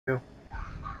You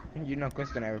know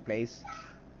Chris never plays.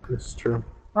 It's true.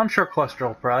 I'm sure Cluster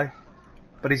will probably.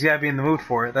 But he's gotta be in the mood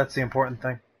for it. That's the important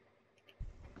thing.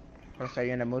 Chris, are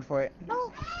you in the mood for it?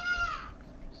 No.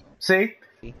 See?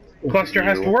 Cluster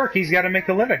has to work. He's gotta make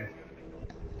a living.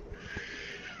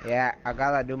 Yeah, I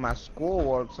gotta do my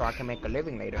schoolwork so I can make a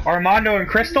living later. Armando and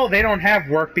Crystal, they don't have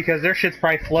work because their shit's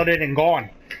probably flooded and gone.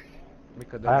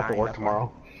 Because I have to work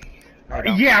tomorrow.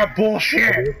 Yeah,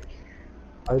 bullshit!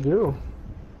 I do.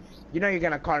 You know you're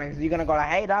gonna call and you're gonna go like,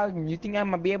 hey dog, you think I'm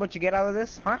gonna be able to get out of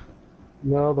this, huh?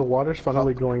 No, the water's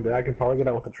finally going down. I can probably get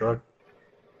out with the truck.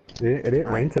 It didn't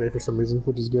rain today for some reason,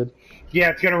 which is good. Yeah,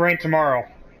 it's gonna rain tomorrow.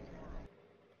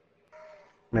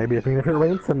 Maybe if it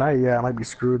rains tonight, yeah, I might be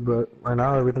screwed. But right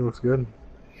now, everything looks good.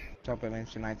 Hope it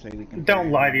rains tonight so we can. Don't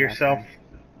lie to yourself.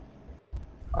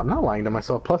 I'm not lying to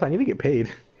myself. Plus, I need to get paid.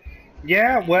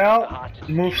 Yeah, well,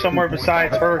 move somewhere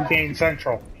besides Hurricane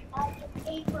Central.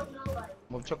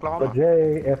 Move to Oklahoma. But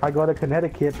Jay, if I go to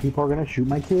Connecticut, people are gonna shoot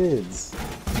my kids.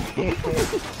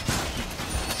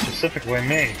 Specifically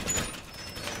me.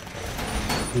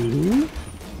 See?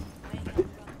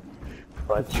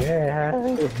 But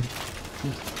Jay.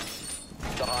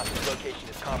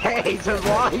 Hey, it's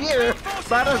right here.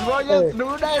 That is right here.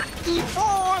 Do that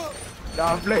people.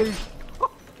 No, please.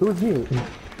 Who's you?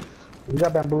 You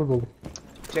got bamboozled.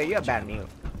 Jay, you're a bad mute.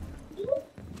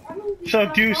 So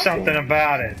do something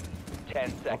about it. 10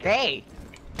 seconds. Okay.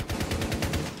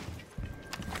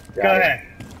 Go ahead.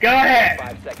 Go ahead.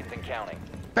 5 seconds and counting.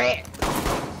 Bam.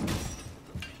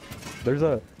 There's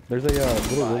a little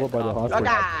willow by the hospital.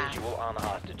 Okay. Visual on the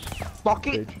hostage. Fuck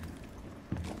it.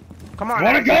 Come on.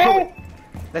 Wanna Alex, go?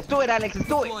 Let's do it, Alex. Let's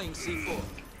do it.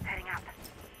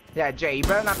 Yeah, Jay, you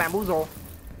better not bamboozle.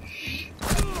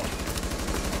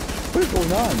 What is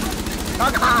going on?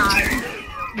 Oh God!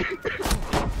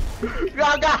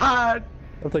 Oh God!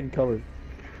 I'm taking cover.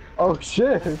 Oh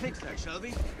shit!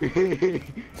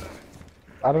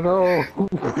 I don't know.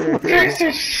 This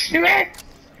is shit!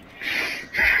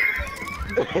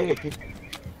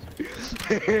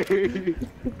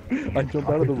 I jumped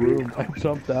out of the room. I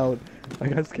jumped out. I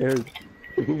got scared.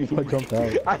 So I jumped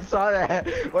out. I saw that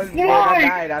when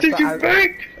Why died. did you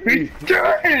make me do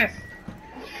this?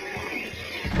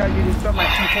 Because you destroyed my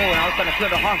C4 and I was trying to kill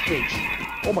the hostage.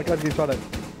 Oh my god, you saw that.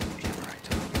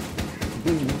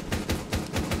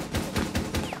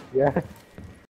 Yeah.